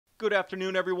Good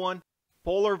afternoon, everyone.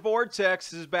 Polar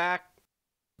vortex is back.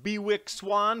 Bewick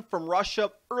Swan from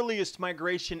Russia, earliest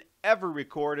migration ever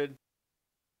recorded.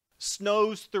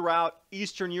 Snows throughout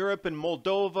Eastern Europe and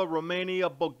Moldova, Romania,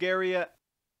 Bulgaria.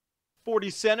 40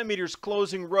 centimeters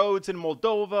closing roads in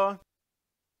Moldova.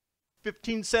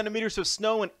 15 centimeters of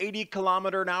snow and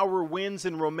 80-kilometer-an-hour winds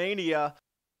in Romania.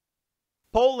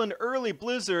 Poland, early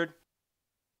blizzard.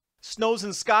 Snows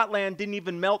in Scotland didn't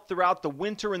even melt throughout the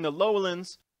winter in the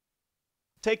lowlands.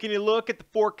 Taking a look at the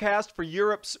forecast for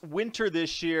Europe's winter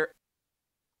this year.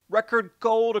 Record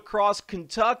cold across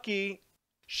Kentucky.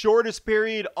 Shortest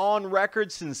period on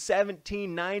record since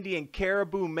 1790 in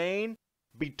Caribou, Maine.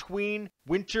 Between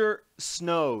winter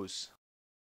snows.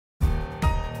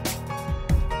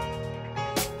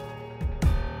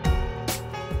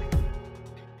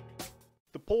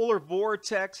 The polar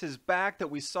vortex is back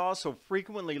that we saw so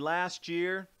frequently last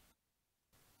year.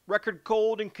 Record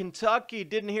cold in Kentucky.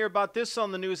 Didn't hear about this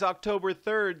on the news October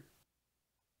 3rd.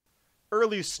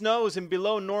 Early snows and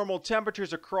below normal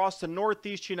temperatures across the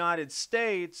northeast United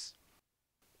States.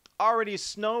 Already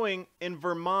snowing in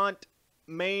Vermont,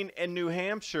 Maine, and New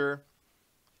Hampshire.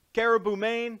 Caribou,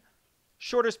 Maine.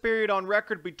 Shortest period on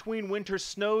record between winter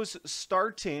snows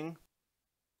starting.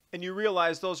 And you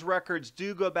realize those records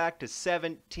do go back to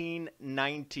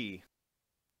 1790.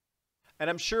 And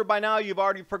I'm sure by now you've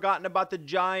already forgotten about the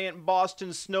giant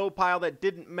Boston snow pile that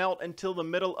didn't melt until the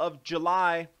middle of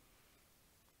July.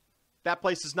 That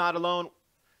place is not alone.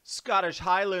 Scottish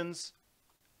Highlands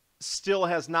still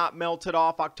has not melted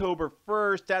off October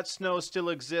 1st. That snow still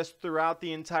exists throughout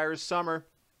the entire summer.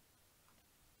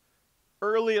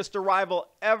 Earliest arrival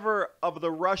ever of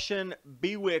the Russian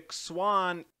Bewick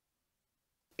Swan,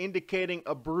 indicating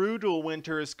a brutal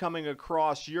winter is coming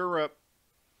across Europe.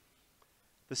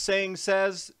 The saying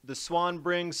says, the swan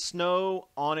brings snow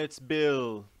on its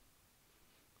bill.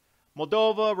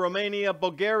 Moldova, Romania,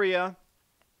 Bulgaria.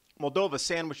 Moldova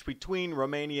sandwiched between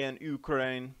Romania and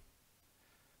Ukraine.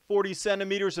 40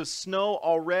 centimeters of snow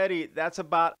already. That's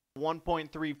about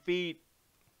 1.3 feet.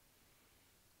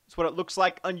 That's what it looks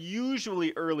like.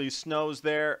 Unusually early snows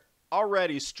there.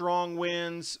 Already strong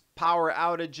winds, power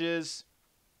outages.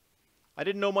 I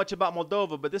didn't know much about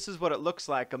Moldova, but this is what it looks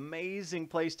like. Amazing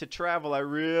place to travel. I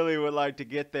really would like to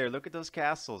get there. Look at those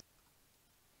castles.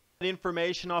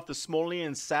 Information off the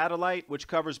Smolian satellite, which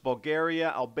covers Bulgaria,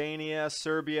 Albania,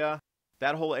 Serbia,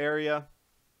 that whole area.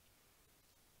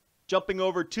 Jumping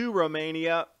over to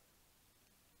Romania.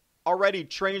 Already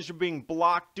trains are being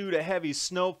blocked due to heavy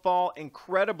snowfall.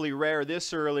 Incredibly rare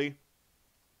this early.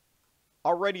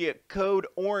 Already at code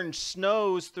orange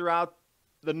snows throughout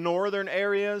the northern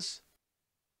areas.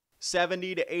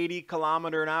 70 to 80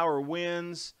 kilometer-an-hour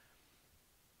winds.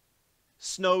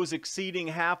 Snows exceeding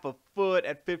half a foot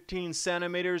at 15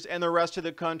 centimeters. And the rest of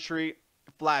the country,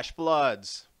 flash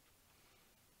floods.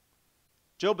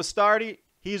 Joe Bastardi,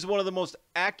 he's one of the most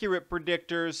accurate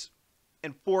predictors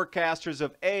and forecasters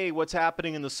of A, what's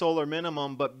happening in the solar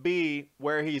minimum, but B,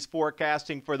 where he's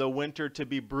forecasting for the winter to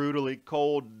be brutally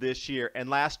cold this year. And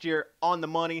last year, on the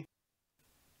money,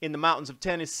 in the mountains of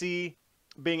Tennessee,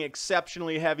 being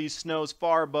exceptionally heavy snows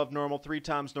far above normal, 3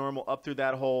 times normal, up through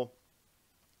that whole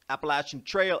Appalachian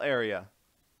Trail area.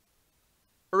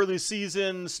 Early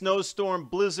season snowstorm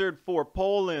blizzard for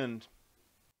Poland.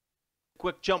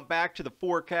 Quick jump back to the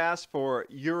forecast for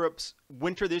Europe's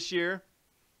winter this year.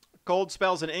 Cold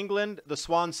spells in England. The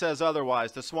Swan says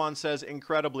otherwise. The Swan says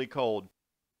incredibly cold.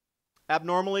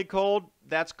 Abnormally cold?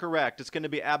 That's correct. It's going to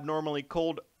be abnormally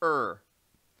colder.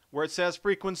 Where it says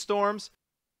frequent storms,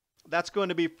 that's going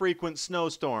to be frequent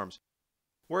snowstorms.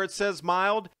 Where it says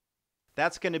mild,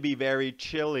 that's going to be very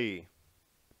chilly.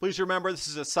 Please remember, this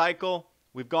is a cycle.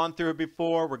 We've gone through it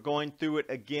before. We're going through it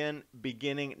again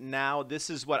beginning now. This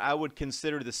is what I would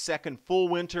consider the second full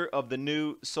winter of the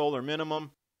new solar minimum.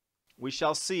 We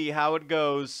shall see how it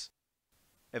goes.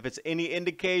 If it's any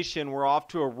indication, we're off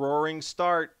to a roaring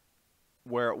start.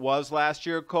 Where it was last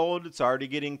year cold, it's already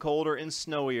getting colder and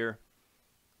snowier.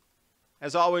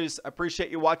 As always, I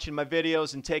appreciate you watching my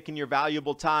videos and taking your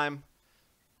valuable time.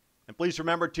 And please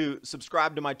remember to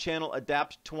subscribe to my channel,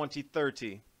 Adapt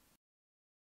 2030.